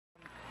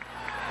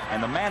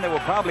And the man that will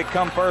probably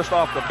come first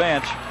off the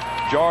bench,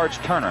 George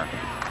Turner.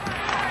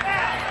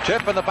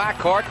 Tip in the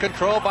backcourt,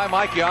 controlled by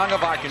Mike Young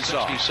of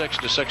Arkansas.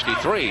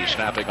 66-63,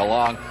 snapping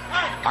along.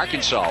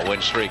 Arkansas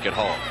win streak at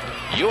home.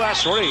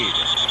 U.S. Reed,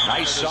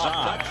 nice soft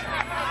touch.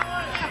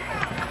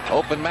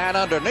 Open man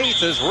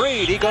underneath is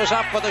Reed. He goes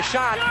up for the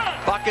shot.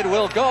 Bucket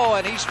will go,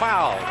 and he's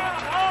fouled.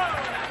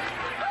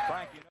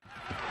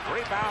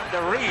 Rebound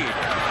to Reed.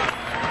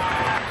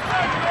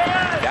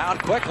 Down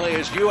quickly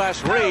is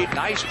U.S. Reed.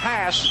 Nice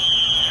pass.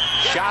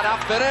 Shot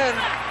up and in.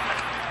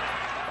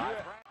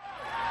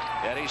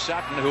 Eddie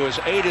Sutton, who is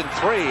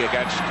 8-3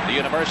 against the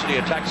University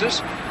of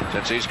Texas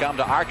since he's come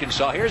to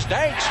Arkansas. Here's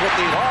Danks with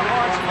the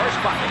Longhorns' first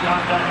bucket.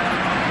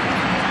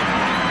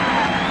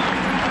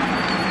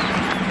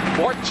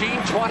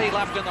 14:20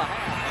 left in the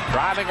half.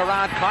 Driving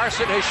around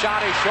Carson. His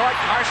shot is short.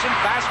 Carson,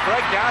 fast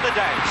break down to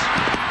Danks.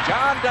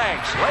 John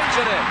Danks lays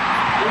it in.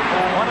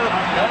 One of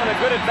the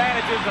good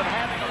advantages of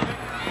having a...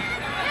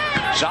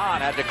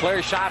 Zahn had the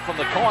clear shot from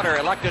the corner,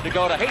 elected to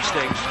go to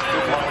Hastings,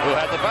 who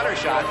had the better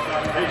shot.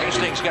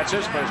 Hastings gets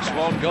his first,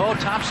 won't go.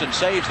 Thompson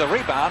saves the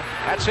rebound.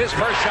 That's his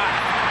first shot.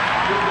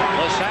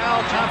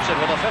 LaSalle Thompson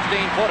with a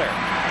 15-footer.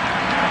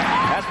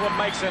 That's what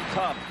makes him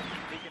tough.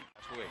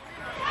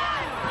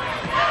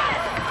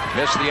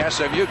 Missed the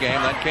SMU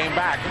game, then came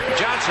back.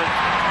 Johnson.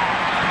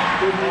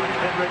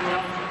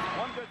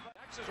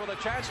 Texas with a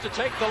chance to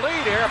take the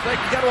lead here if they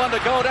can get one to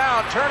go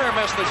down. Turner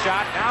missed the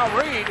shot. Now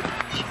Reed.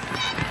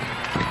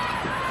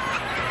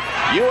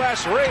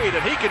 U.S. Reed, and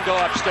he can go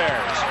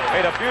upstairs.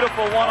 Made a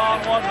beautiful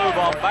one-on-one move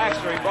on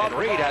Baxter. He brought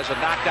Reed has it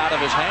knocked out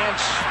of his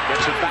hands.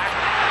 Gets it back.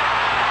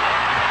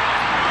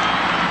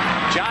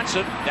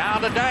 Johnson down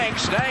to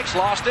Danks. Danks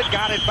lost it,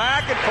 got it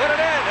back, and put it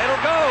in.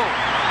 It'll go.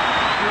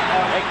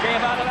 They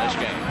came out of this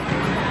game.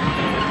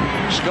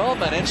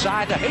 Skolman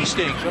inside to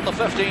Hastings with the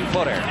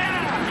 15-footer.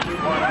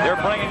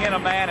 They're bringing in a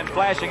man and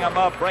flashing him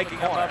up, breaking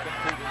him up.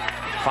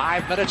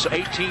 5 minutes,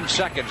 18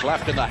 seconds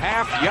left in the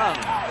half. Young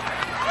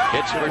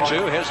hits for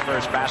two, his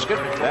first basket.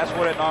 That's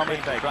what it normally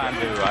takes. Trying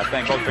to, I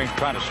think, both teams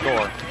trying to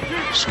score.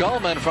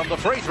 Skolman from the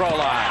free throw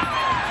line.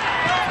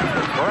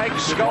 Greg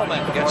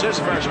Skolman gets his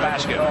first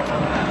basket.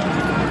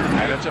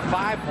 And it's a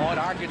 5-point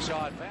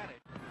Arkansas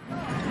advantage.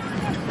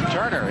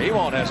 Turner, he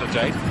won't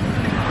hesitate.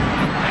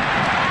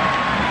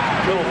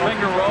 Little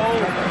finger roll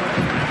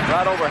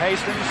right over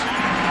Hastings.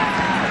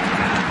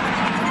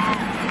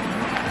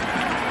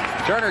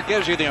 Turner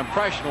gives you the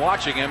impression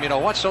watching him, you know,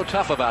 what's so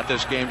tough about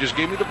this game? Just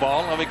give me the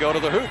ball and let me go to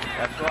the hoop.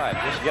 That's right.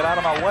 Just get out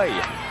of my way.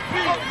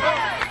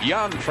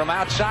 Young from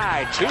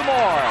outside. Two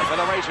more for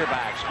the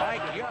Razorbacks.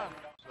 Mike Young.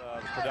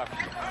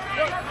 Production.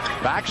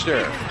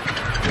 Baxter.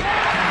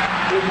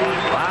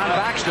 Ron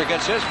Baxter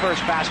gets his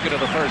first basket of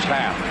the first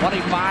half.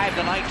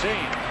 25-19.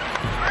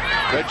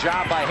 Good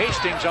job by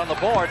Hastings on the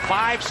board.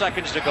 5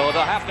 seconds to go.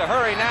 They'll have to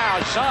hurry now.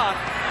 Zahn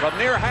from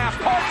near half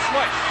court.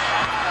 Swish.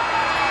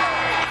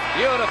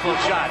 Beautiful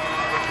shot.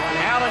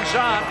 Alan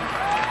Zahn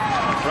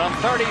from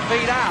 30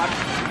 feet out.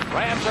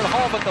 Rams are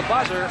home at the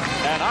buzzer,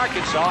 and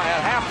Arkansas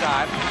at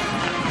halftime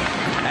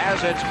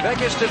has its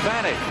biggest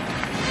advantage.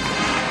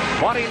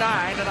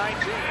 29-19.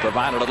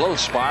 Provided a little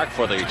spark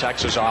for the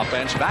Texas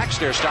offense.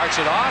 Baxter starts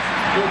it off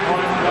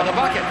with a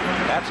bucket.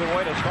 That's a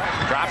way to start.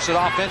 Drops it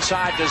off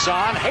inside to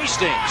Zahn.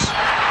 Hastings.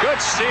 Good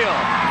steal.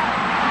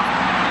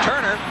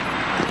 Turner.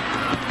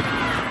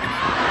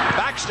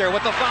 Baxter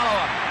with the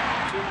follow-up.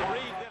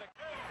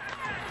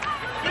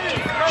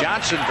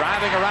 Johnson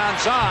driving around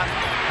Zahn.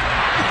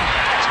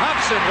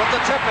 Thompson with the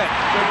tip-in.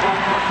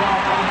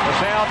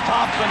 LaSalle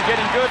Thompson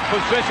getting good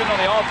position on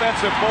the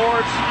offensive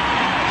boards.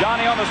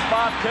 Johnny on the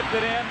spot, tipped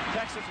it in.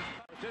 Texas.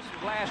 This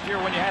is last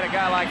year when you had a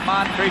guy like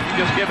Moncrief, you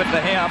just give it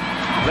to him,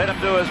 let him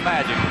do his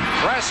magic.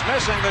 Press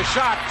missing the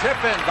shot,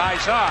 tip-in by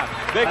Zahn.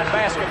 Big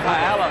basket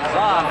by Alan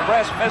Zahn.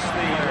 Press missed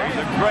he's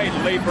a great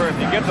leaper. If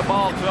you get the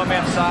ball to him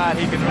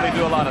inside, he can really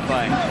do a lot of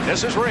things.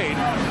 This is Reed.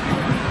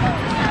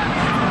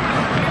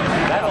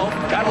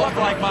 That looked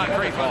like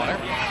Moncrief on it.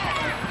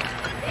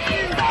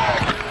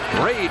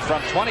 Reed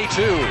from 22.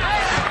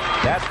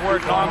 That's where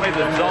normally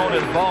the zone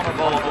is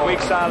vulnerable. The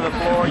weak side of the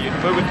floor, you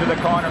move it to the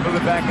corner, move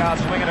it back out,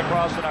 swing it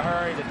across in a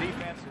hurry. The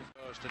defense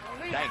goes to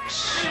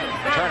Danks.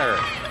 Turner.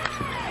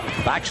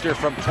 Baxter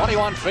from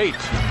 21 feet.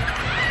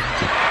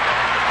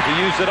 He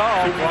used it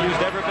all. He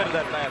used every bit of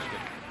that basket.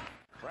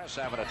 Press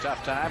having a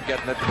tough time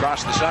getting it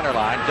across the center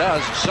line.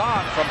 Does.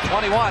 Zahn from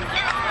 21.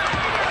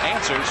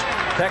 Answers.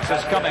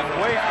 Texas coming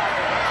way out.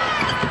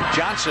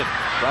 Johnson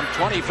from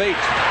 20 feet.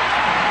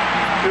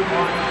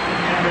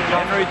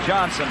 Henry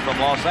Johnson from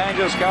Los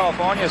Angeles,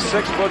 California,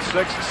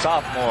 6'6",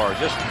 sophomore.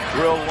 Just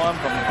drilled one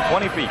from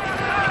 20 feet.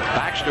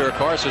 Baxter, of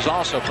course, is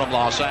also from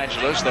Los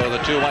Angeles, though the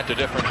two went to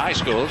different high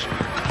schools.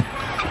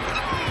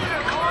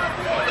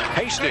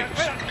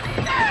 Hastings.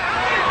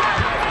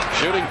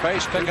 Shooting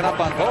pace picking up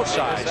on both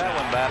sides. That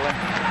one battling.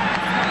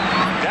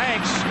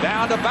 Danks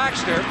down to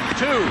Baxter.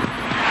 2.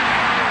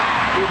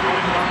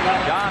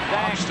 John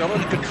Danks still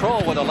in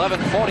control with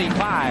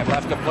 11:45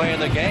 left to play in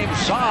the game.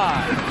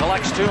 Zahn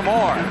collects 2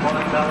 more.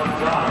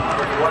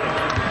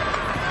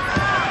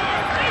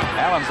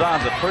 Alan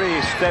Zahn's a pretty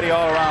steady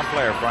all-around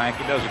player, Frank.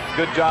 He does a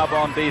good job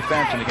on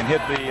defense, and he can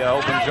hit the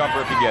open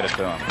jumper if you get it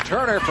to him.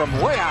 Turner from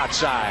way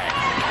outside.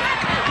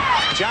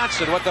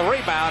 Johnson with the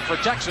rebound for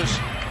Texas.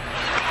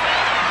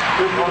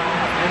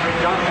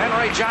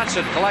 Henry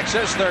Johnson collects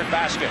his third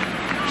basket.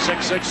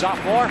 6'6"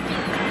 sophomore.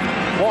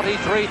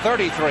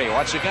 43-33.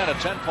 Once again, a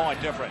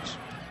 10-point difference.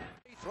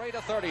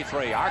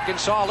 33-33.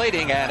 Arkansas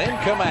leading and in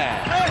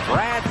command.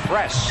 Brad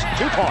Fress,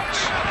 2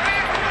 points.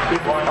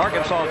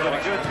 Arkansas is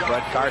doing good.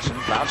 Fred Carson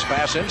bounce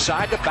pass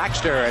inside to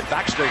Baxter, and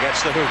Baxter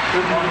gets the hoop.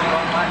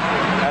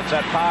 That's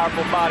that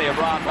powerful body of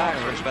Ron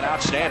Baxter. It's been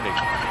outstanding.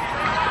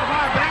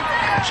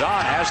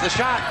 Zahn has the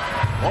shot.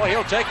 Well,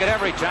 he'll take it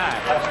every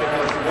time.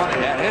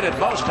 And hit it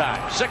most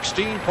times.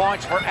 16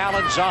 points for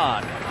Alan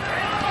Zahn.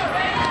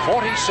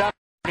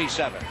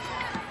 47-37.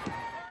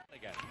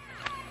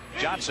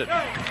 Johnson.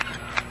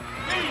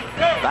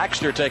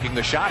 Baxter taking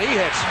the shot. He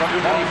hits from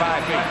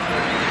 25 feet.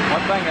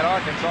 One thing that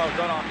Arkansas has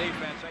done on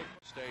defense.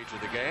 Stage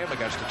of the game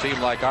against a team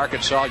like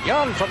Arkansas.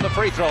 Young from the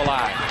free throw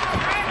line.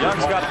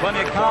 Young's got plenty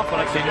of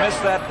confidence. He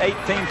missed that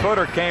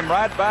 18-footer, came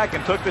right back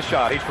and took the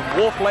shot. He's from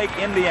Wolf Lake,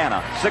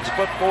 Indiana.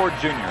 6'4"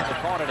 junior. The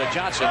corner to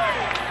Johnson.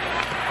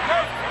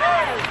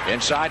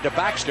 Inside to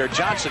Baxter.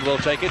 Johnson will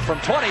take it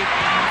from 20.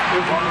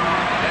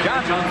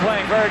 Johnson's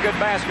playing very good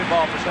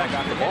basketball for second.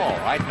 Got the ball,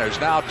 right? And there's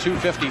now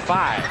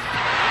 2:55.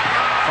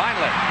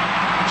 Finally,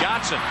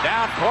 Johnson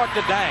down court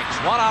to Danks.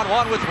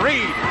 One-on-one with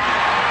Reed.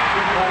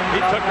 He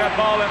took that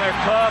ball in there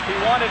tough. He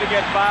wanted to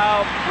get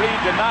fouled. Reed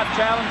did not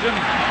challenge him.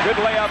 Good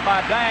layup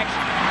by Danks.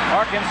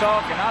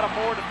 Arkansas cannot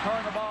afford to turn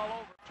the ball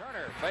over.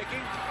 Turner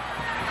faking.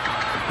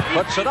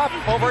 Puts it up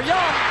over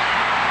Young.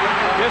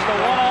 Just a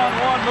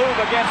one-on-one move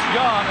against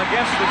Young,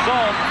 against the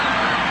zone.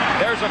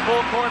 There's a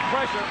full court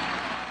pressure.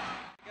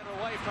 Get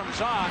away from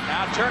Zahn.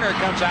 Now Turner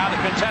comes out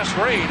and contests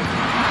Reed.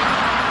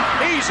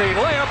 Easy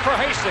layup for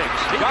Hastings.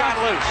 He got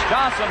loose.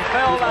 Johnson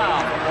fell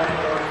down.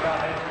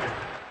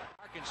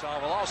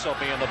 Arkansas will also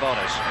be in the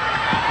bonus.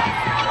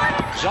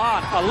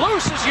 Zahn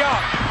eluses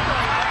Young.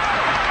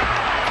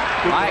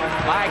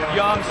 Mike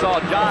Young saw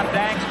John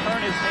Danks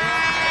turn his head.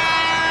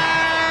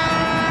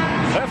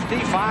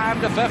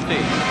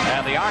 55-50.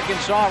 And the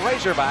Arkansas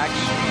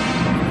Razorbacks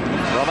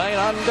remain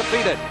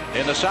undefeated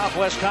in the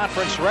Southwest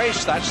Conference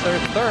race. That's their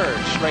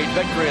 3rd straight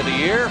victory of the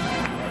year.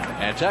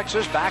 And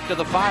Texas back to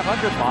the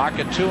 500 mark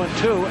at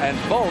 2-2, and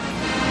both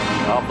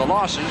of the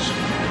losses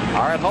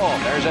are at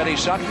home. There's Eddie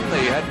Sutton, the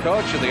head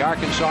coach of the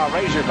Arkansas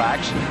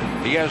Razorbacks.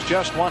 He has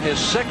just won his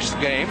 6th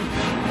game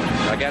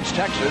against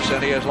Texas,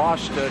 and he has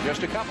lost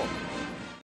just a couple.